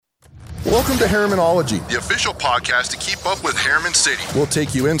Welcome to Harrimanology. The official podcast to keep up with Harriman City. We'll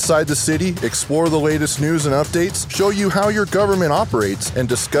take you inside the city, explore the latest news and updates, show you how your government operates, and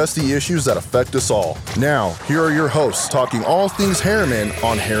discuss the issues that affect us all. Now, here are your hosts talking all things Harriman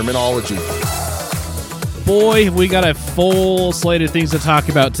on Harrimanology. Boy, we got a full slate of things to talk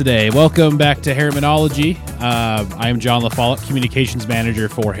about today. Welcome back to Harrimanology. I am John LaFollette, Communications Manager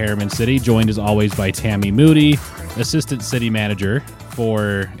for Harriman City, joined as always by Tammy Moody, Assistant City Manager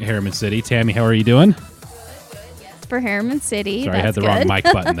for Harriman City. Tammy, how are you doing? For Harriman City. Sorry, I had the wrong mic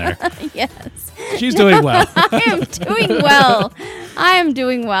button there. Yes. She's doing well. I am doing well. I am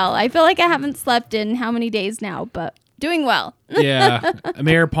doing well. I feel like I haven't slept in how many days now, but doing well. Yeah.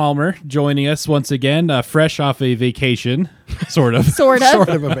 Mayor Palmer joining us once again, fresh off a vacation, sort of. Sort of. Sort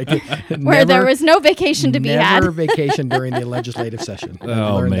of a vacation. Where there was no vacation to be had. Never vacation during the legislative session. I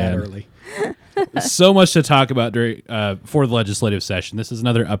learned that early. So much to talk about during for the legislative session. This is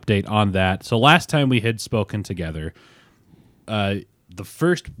another update on that. So last time we had spoken together, the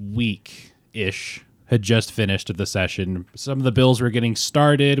first week-ish had just finished of the session. Some of the bills were getting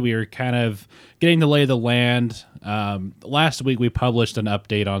started. We were kind of getting to lay the land. Last week we published an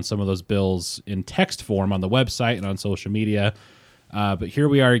update on some of those bills in text form on the website and on social media. But here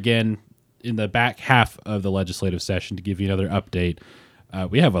we are again in the back half of the legislative session to give you another update.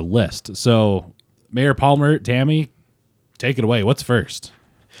 We have a list. So, Mayor Palmer, Tammy, take it away. What's first?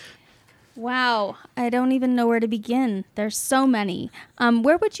 Wow. I don't even know where to begin. There's so many.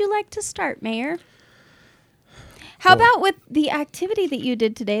 Where would you like to start, Mayor? How about with the activity that you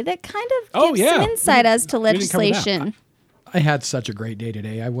did today that kind of gives some insight as to legislation? I had such a great day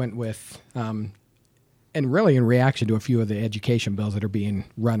today. I went with, and really in reaction to a few of the education bills that are being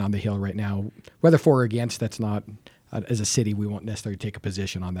run on the Hill right now, whether for or against, that's not... as a city, we won't necessarily take a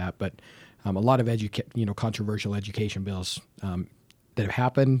position on that, but a lot of controversial education bills that have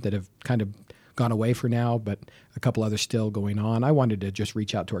happened, that have kind of gone away for now, but a couple others still going on. I wanted to just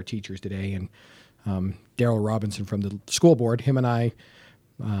reach out to our teachers today, and Daryl Robinson from the school board, him and I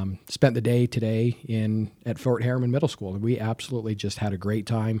spent the day today at Fort Harriman Middle School, and we absolutely just had a great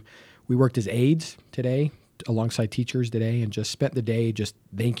time. We worked as aides today alongside teachers today, and just spent the day just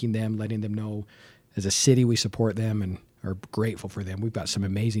thanking them, letting them know as a city, we support them and are grateful for them. We've got some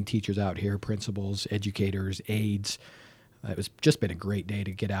amazing teachers out here, principals, educators, aides. It was just been a great day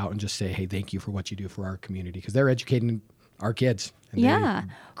to get out and just say, hey, thank you for what you do for our community, because they're educating our kids. Yeah.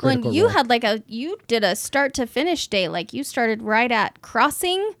 When you had you did a start to finish day, like you started right at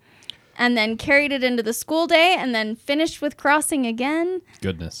crossing and then carried it into the school day and then finished with crossing again.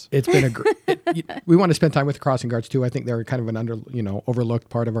 Goodness. It's been we want to spend time with the crossing guards too. I think they're kind of an overlooked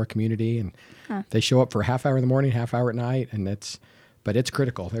part of our community, and they show up for a half hour in the morning, half hour at night, and it's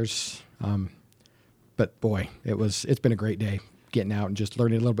critical. There's, but boy, it's been a great day getting out and just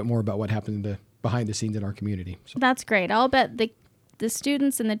learning a little bit more about what happened behind the scenes in our community. So. That's great. I'll bet the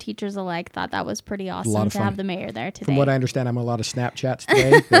students and the teachers alike thought that was pretty awesome to have the mayor there today. From what I understand, I'm on a lot of Snapchats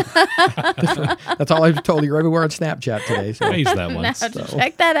today. That's all I've told you. You're everywhere on Snapchat today. So. I used that once.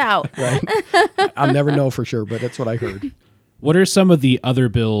 Check that out. Right. I'll never know for sure, but that's what I heard. What are some of the other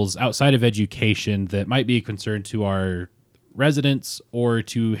bills outside of education that might be a concern to our residents or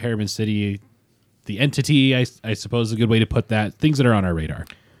to Harriman City, the entity, I suppose is a good way to put that, things that are on our radar?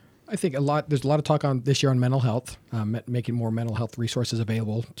 I think there's a lot of talk on this year on mental health, making more mental health resources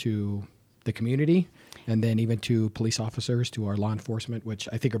available to the community, and then even to police officers, to our law enforcement, which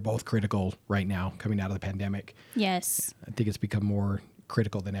I think are both critical right now coming out of the pandemic. Yes. I think it's become more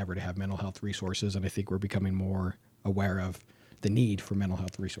critical than ever to have mental health resources, and I think we're becoming more aware of the need for mental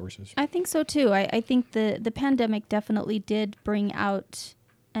health resources. I think so too. I think the pandemic definitely did bring out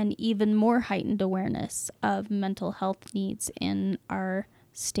an even more heightened awareness of mental health needs in our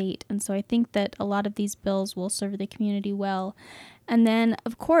state. And so I think that a lot of these bills will serve the community well. And then,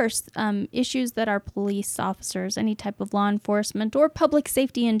 of course, issues that our police officers, any type of law enforcement or public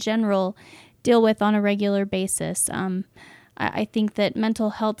safety in general deal with on a regular basis. I think that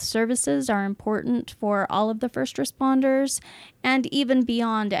mental health services are important for all of the first responders and even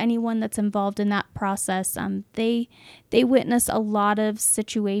beyond anyone that's involved in that process. They witness a lot of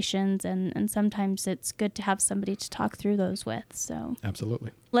situations, and sometimes it's good to have somebody to talk through those with. So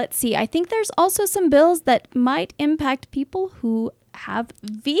Absolutely. Let's see. I think there's also some bills that might impact people who have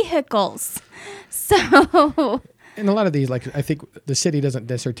vehicles. So... And a lot of these, I think the city doesn't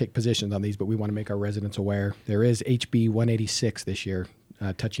necessarily take positions on these, but we want to make our residents aware. There is HB 186 this year,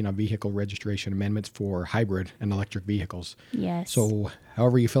 touching on vehicle registration amendments for hybrid and electric vehicles. Yes. So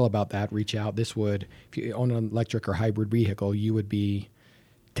however you feel about that, reach out. This would, if you own an electric or hybrid vehicle, you would be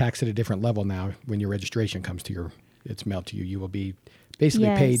taxed at a different level now when your registration comes to it's mailed to you. You will be basically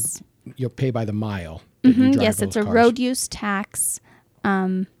paid you'll pay by the mile. That you drive Yes, those it's a cars. road use tax,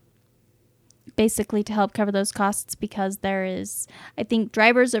 basically to help cover those costs, because there is, I think,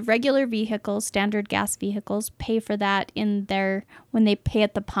 drivers of regular vehicles, standard gas vehicles, pay for that when they pay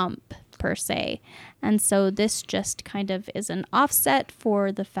at the pump, per se. And so this just kind of is an offset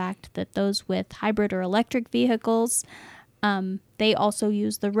for the fact that those with hybrid or electric vehicles, they also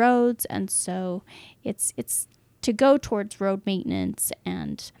use the roads, and so it's to go towards road maintenance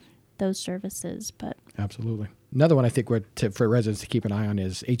and those services. But Absolutely. Another one I think for residents to keep an eye on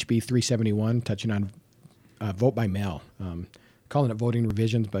is HB 371, touching on vote by mail. Calling it voting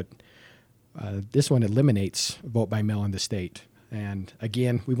revisions, but this one eliminates vote by mail in the state. And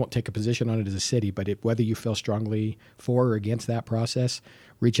again, we won't take a position on it as a city, but whether you feel strongly for or against that process,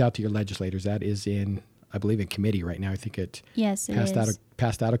 reach out to your legislators. That is I believe, in committee right now. I think it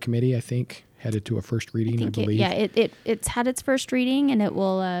passed out of committee, I think, headed to a first reading, I believe. It's had its first reading, and it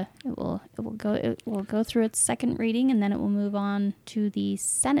will go through its second reading, and then it will move on to the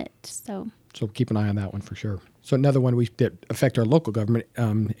Senate. So keep an eye on that one for sure. So another one that affect our local government,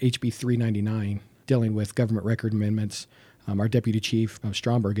 HB 399, dealing with government record amendments. Our Deputy Chief,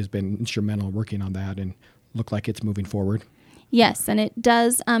 Stromberg, has been instrumental in working on that and look like it's moving forward. Yes, and it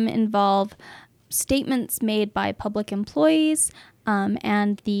does involve statements made by public employees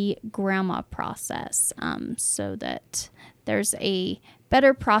and the grandma process, so that there's a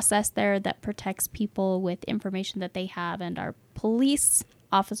better process there that protects people with information that they have. And our police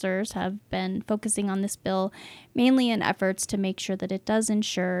officers have been focusing on this bill mainly in efforts to make sure that it does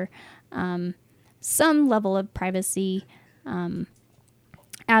ensure some level of privacy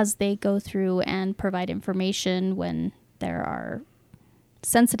as they go through and provide information when there are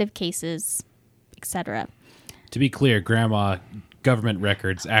sensitive cases, etc. To be clear, Grandma Government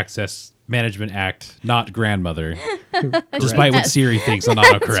Records Access Management Act, not grandmother, despite what Siri thinks on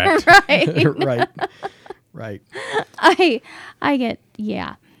autocorrect. Right. I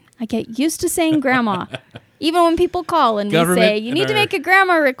get used to saying grandma. Even when people call and we say, you need to make a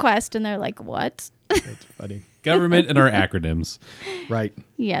grandma request, and they're like, what? That's funny. Government and our acronyms. Right.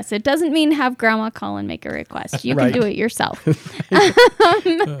 Yes, it doesn't mean have grandma call and make a request. You can do it yourself.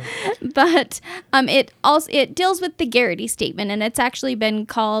 But it deals with the Garrity Statement, and it's actually been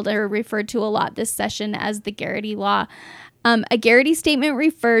called or referred to a lot this session as the Garrity Law. A Garrity Statement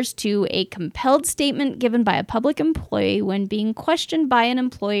refers to a compelled statement given by a public employee when being questioned by an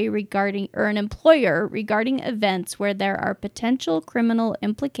employee regarding events where there are potential criminal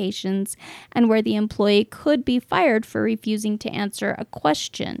implications and where the employee could be fired for refusing to answer a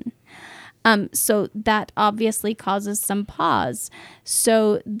question. So that obviously causes some pause.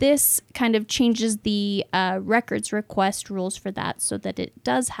 So this kind of changes the records request rules for that, so that it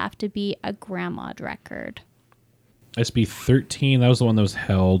does have to be a grandma'd record. SB 13, that was the one that was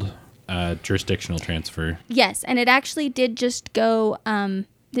held, jurisdictional transfer. Yes, and it actually did just go,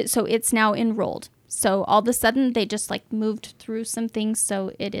 so it's now enrolled. So all of a sudden, they just moved through some things,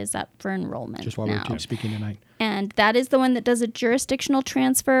 so it is up for enrollment just while now. we're speaking tonight. And that is the one that does a jurisdictional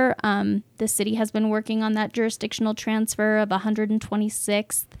transfer. The city has been working on that jurisdictional transfer of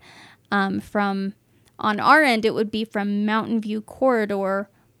 126th from, on our end, it would be from Mountain View Corridor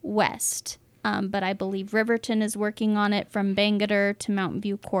west. But I believe Riverton is working on it from Bangerter to Mountain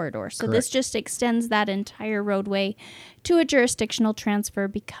View Corridor. So This just extends that entire roadway to a jurisdictional transfer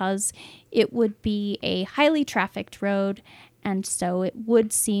because it would be a highly trafficked road, and so it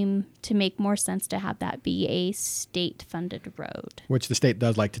would seem to make more sense to have that be a state-funded road. Which the state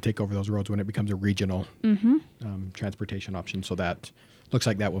does like to take over those roads when it becomes a regional transportation option. So that looks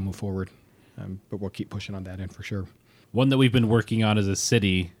like that will move forward. But we'll keep pushing on that end for sure. One that we've been working on as a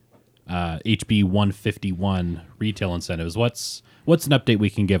city, HB 151 retail incentives. What's an update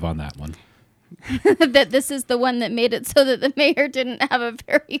we can give on that one? That this is the one that made it so that the mayor didn't have a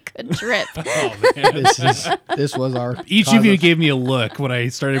very good trip. Oh, man. This was our Each of you gave me a look when I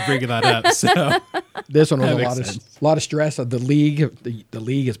started bringing that up. So this one was That a lot of stress. The league, the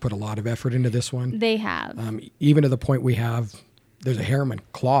league has put a lot of effort into this one. They have. Even to the point there's a Harriman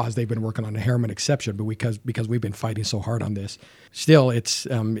clause. They've been working on a Harriman exception, but because we've been fighting so hard on this, still it's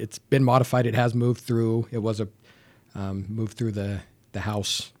been modified. It has moved through. It was moved through the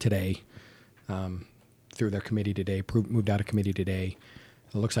House today, through their committee today. Moved out of committee today.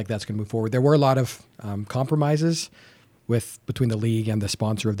 It looks like that's going to move forward. There were a lot of compromises between the league and the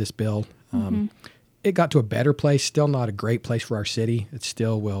sponsor of this bill. It got to a better place. Still not a great place for our city. It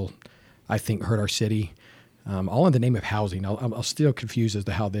still will, I think, hurt our city. All in the name of housing. I'm still confused as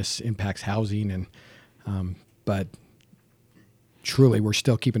to how this impacts housing, but truly, we're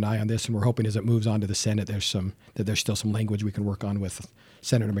still keeping an eye on this, and we're hoping as it moves on to the Senate, there's still some language we can work on with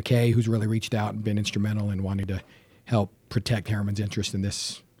Senator McKay, who's really reached out and been instrumental in wanting to help protect Harriman's interest in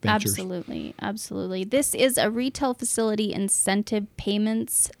this venture. Absolutely. This is a retail facility incentive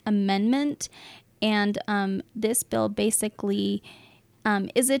payments amendment, and this bill basically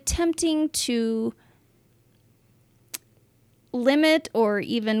is attempting to limit or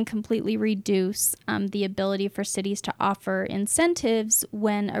even completely reduce the ability for cities to offer incentives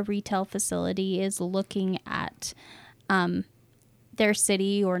when a retail facility is looking at their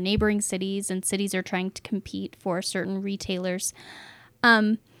city or neighboring cities, and cities are trying to compete for certain retailers.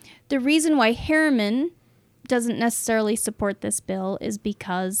 The reason why Harriman doesn't necessarily support this bill is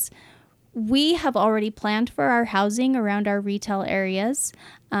because we have already planned for our housing around our retail areas.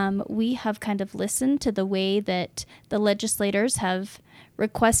 We have kind of listened to the way that the legislators have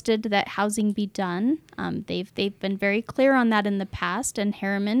requested that housing be done. They've been very clear on that in the past, and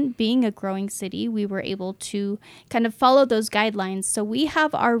Harriman, being a growing city, we were able to kind of follow those guidelines. So we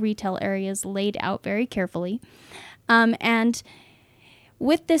have our retail areas laid out very carefully. And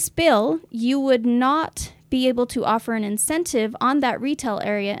with this bill, you would not be able to offer an incentive on that retail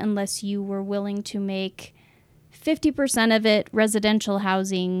area unless you were willing to make 50% of it residential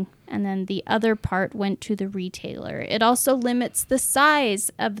housing, and then the other part went to the retailer. It also limits the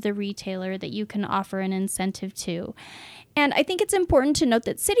size of the retailer that you can offer an incentive to. And I think it's important to note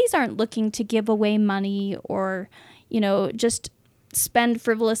that cities aren't looking to give away money or, just spend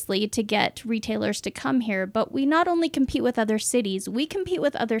frivolously to get retailers to come here, but we not only compete with other cities, we compete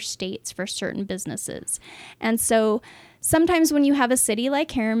with other states for certain businesses. And so sometimes when you have a city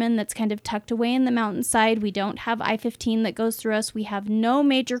like Harriman that's kind of tucked away in the mountainside, we don't have I-15 that goes through us, we have no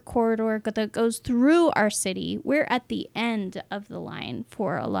major corridor that goes through our city, we're at the end of the line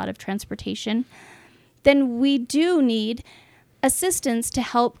for a lot of transportation, then we do need assistance to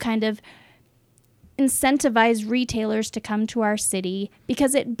help kind of incentivize retailers to come to our city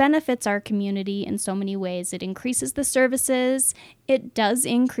because it benefits our community in so many ways. It increases the services, it does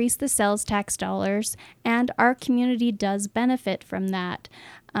increase the sales tax dollars, and our community does benefit from that.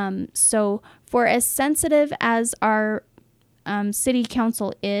 So for as sensitive as our city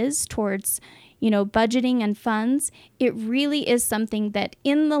council is towards budgeting and funds, it really is something that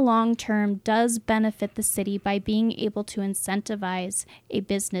in the long term does benefit the city by being able to incentivize a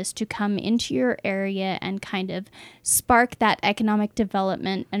business to come into your area and kind of spark that economic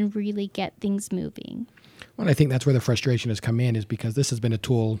development and really get things moving. Well, I think that's where the frustration has come in, is because this has been a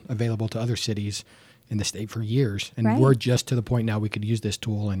tool available to other cities in the state for years. And we're just to the point now we could use this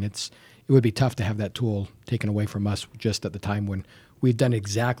tool, and it would be tough to have that tool taken away from us just at the time when we've done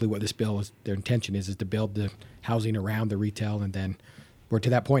exactly what this bill is. Their intention is to build the housing around the retail, and then we're to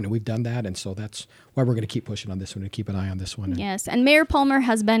that point, and we've done that, and so that's why we're going to keep pushing on this one and keep an eye on this one. Yes, and Mayor Palmer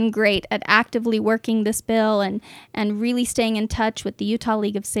has been great at actively working this bill and really staying in touch with the Utah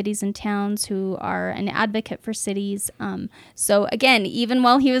League of Cities and Towns, who are an advocate for cities. So again, even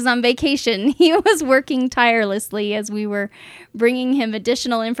while he was on vacation, he was working tirelessly as we were bringing him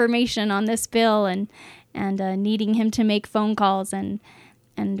additional information on this bill and needing him to make phone calls and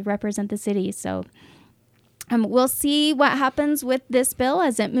represent the city. So we'll see what happens with this bill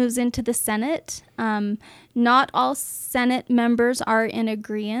as it moves into the Senate. Not all Senate members are in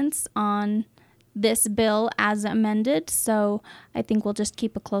agreement on this bill as amended, so I think we'll just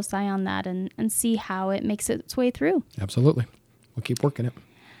keep a close eye on that and see how it makes its way through. Absolutely. We'll keep working it.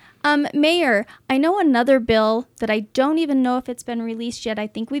 Mayor, I know another bill that I don't even know if it's been released yet. I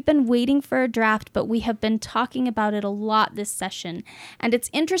think we've been waiting for a draft, but we have been talking about it a lot this session. And it's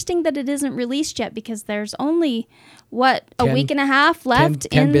interesting that it isn't released yet because there's only, a week and a half left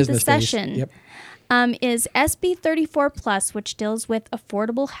in the session. Yep. Is SB 34 Plus, which deals with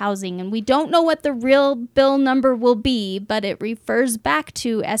affordable housing. And we don't know what the real bill number will be, but it refers back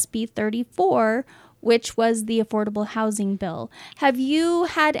to SB 34, which was the affordable housing bill. Have you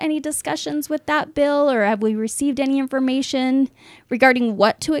had any discussions with that bill, or have we received any information regarding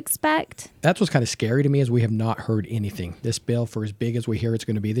what to expect? That's what's kind of scary to me, is we have not heard anything. This bill, for as big as we hear it's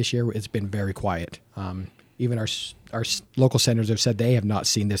going to be this year, it's been very quiet. Even our local senators have said they have not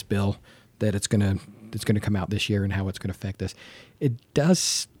seen this bill, that it's going to come out this year and how it's going to affect us. It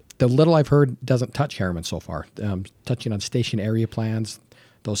does. The little I've heard doesn't touch Harriman so far. Touching on station area plans,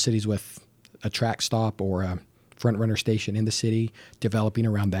 those cities with a track stop or a front runner station in the city, developing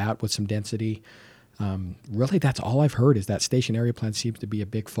around that with some density. Really, that's all I've heard, is that station area plan seems to be a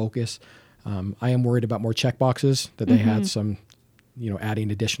big focus. I am worried about more check boxes, that they had some,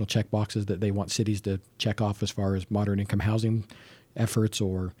 adding additional check boxes that they want cities to check off as far as moderate income housing efforts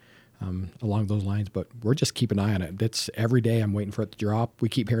or along those lines. But we're just keeping an eye on it. It's every day I'm waiting for it to drop. We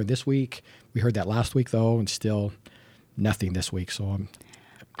keep hearing this week. We heard that last week, though, and still nothing this week. So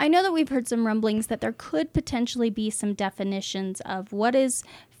I know that we've heard some rumblings that there could potentially be some definitions of what is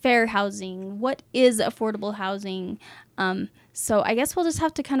fair housing, what is affordable housing. So I guess we'll just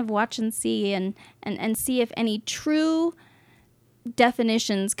have to kind of watch and see and see if any true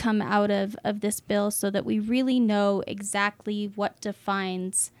definitions come out of this bill so that we really know exactly what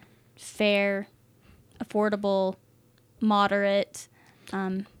defines fair, affordable, moderate.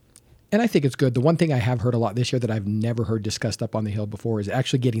 And I think it's good. The one thing I have heard a lot this year that I've never heard discussed up on the Hill before is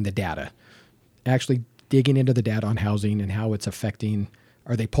actually getting the data, actually digging into the data on housing and how it's affecting,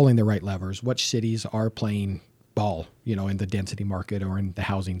 are they pulling the right levers? Which cities are playing ball, in the density market or in the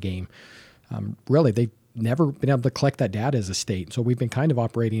housing game? Really, they've never been able to collect that data as a state. So we've been kind of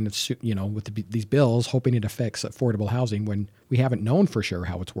operating, with these bills, hoping it affects affordable housing when we haven't known for sure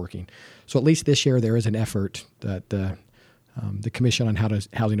how it's working. So at least this year there is an effort that the Commission on Housing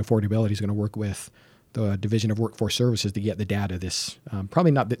Affordability is going to work with the Division of Workforce Services to get the data. This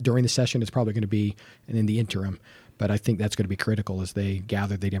probably not during the session. It's probably going to be in the interim, but I think that's going to be critical as they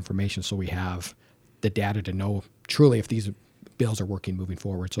gather that information so we have the data to know truly if these bills are working moving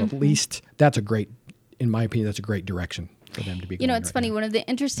forward. So at least that's in my opinion, that's a great direction for them to be going. It's funny. Now, one of the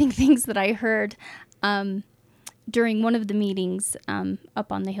interesting things that I heard during one of the meetings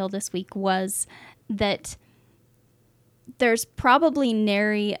up on the Hill this week was that there's probably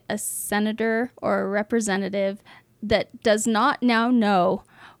nary a senator or a representative that does not now know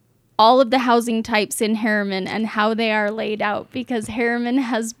all of the housing types in Harriman and how they are laid out, because Harriman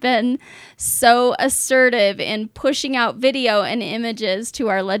has been so assertive in pushing out video and images to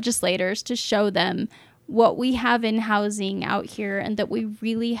our legislators to show them what we have in housing out here and that we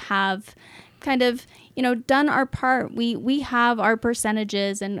really have kind of, done our part. We have our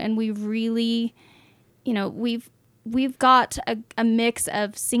percentages and we really, we've got a mix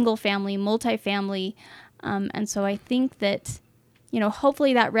of single family, multifamily. And so I think that,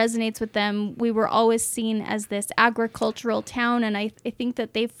 hopefully that resonates with them. We were always seen as this agricultural town, and I think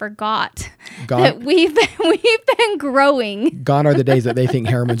that they forgot that we've been growing. Gone are the days that they think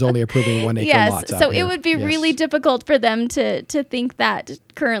Harriman's only approving 1 acre lots. Yes, so it would be really difficult for them to think that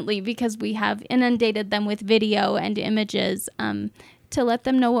currently, because we have inundated them with video and images to let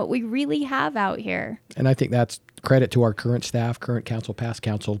them know what we really have out here. And I think that's credit to our current staff, current council, past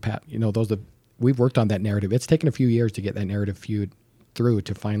council, we've worked on that narrative. It's taken a few years to get that narrative through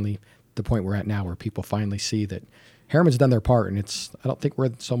to finally the point we're at now, where people finally see that Harriman's done their part, and I don't think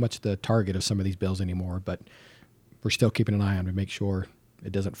we're so much the target of some of these bills anymore, but we're still keeping an eye on to make sure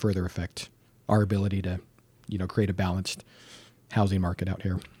it doesn't further affect our ability to, create a balanced housing market out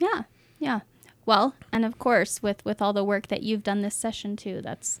here. Yeah. Well, and of course, with all the work that you've done this session too,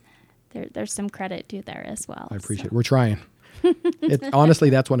 there's some credit due there as well. I appreciate it. We're trying. Honestly,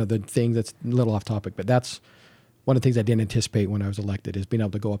 that's one of the things that's a little off topic, but that's one of the things I didn't anticipate when I was elected, is being able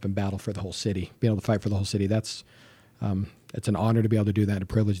to go up and battle for the whole city, being able to fight for the whole city. That's it's an honor to be able to do that, a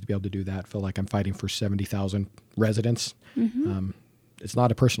privilege to be able to do that. I feel like I'm fighting for 70,000 residents. It's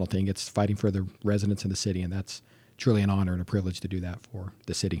not a personal thing. It's fighting for the residents in the city, and that's truly an honor and a privilege to do that for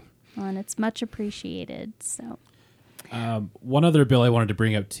the city. Well, and it's much appreciated. So, one other bill I wanted to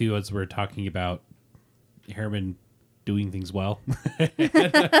bring up too, as we're talking about Harriman doing things well and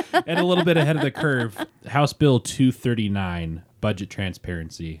a little bit ahead of the curve, House Bill 239, budget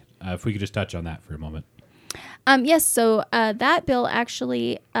transparency. If we could just touch on that for a moment. Yes, so that bill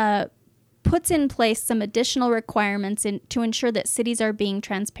actually puts in place some additional requirements to ensure that cities are being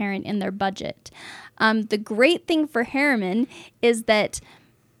transparent in their budget. The great thing for Harriman is that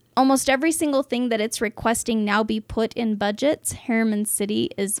almost every single thing that it's requesting now be put in budgets, Harriman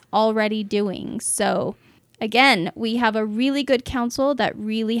City is already doing. So again, we have a really good council that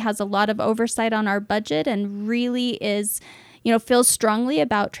really has a lot of oversight on our budget and really is, feels strongly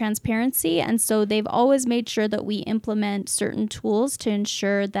about transparency. And so they've always made sure that we implement certain tools to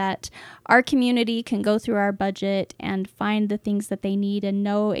ensure that our community can go through our budget and find the things that they need and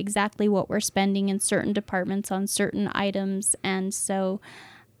know exactly what we're spending in certain departments on certain items. And so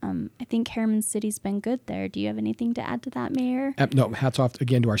I think Harriman City's been good there. Do you have anything to add to that, Mayor? No, hats off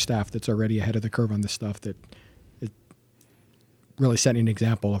again to our staff that's already ahead of the curve on this stuff, that is really setting an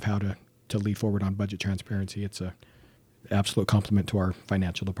example of how to lead forward on budget transparency. It's a absolute compliment to our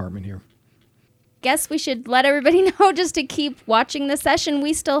financial department here. Guess we should let everybody know just to keep watching the session.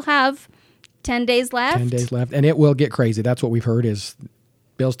 We still have 10 days left. 10 days left, and it will get crazy. That's what we've heard, is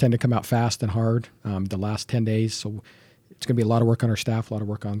bills tend to come out fast and hard the last 10 days, so it's going to be a lot of work on our staff, a lot of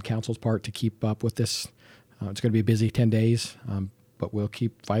work on council's part to keep up with this. It's going to be a busy 10 days, but we'll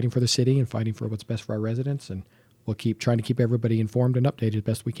keep fighting for the city and fighting for what's best for our residents, and we'll keep trying to keep everybody informed and updated as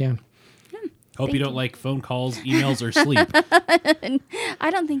best we can. Hope you don't like phone calls, emails, or sleep.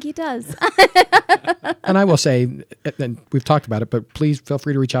 I don't think he does. And I will say, and we've talked about it, but please feel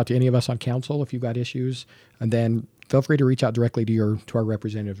free to reach out to any of us on council if you've got issues, and then feel free to reach out directly to our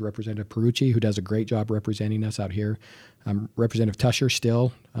representatives, Representative Perucci, who does a great job representing us out here. Representative Tusher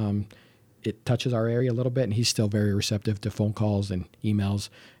still, it touches our area a little bit, and he's still very receptive to phone calls and emails.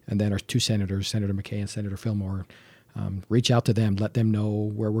 And then our two senators, Senator McKay and Senator Fillmore, reach out to them, let them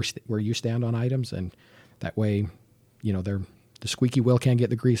know where you stand on items, and that way, the squeaky wheel can't get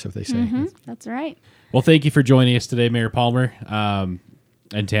the grease, if they say. Mm-hmm. That's right. Well, thank you for joining us today, Mayor Palmer, and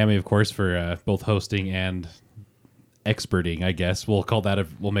Tammy, of course, for both hosting and experting. I guess we'll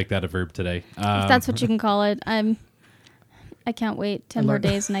make that a verb today. If that's what you can call it. I can't wait 10 more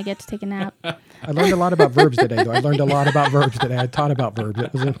days and I get to take a nap. I learned a lot about verbs today, though. I taught about verbs.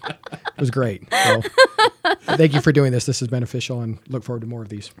 It was great. So, thank you for doing this. This is beneficial, and look forward to more of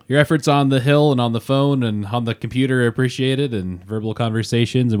these. Your efforts on the Hill and on the phone and on the computer are appreciated, and verbal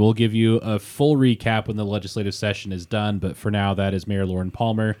conversations, and we'll give you a full recap when the legislative session is done. But for now, that is Mayor Lauren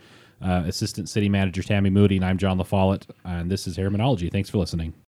Palmer, Assistant City Manager Tammy Moody, and I'm John LaFollette, and this is Harrimanology. Thanks for listening.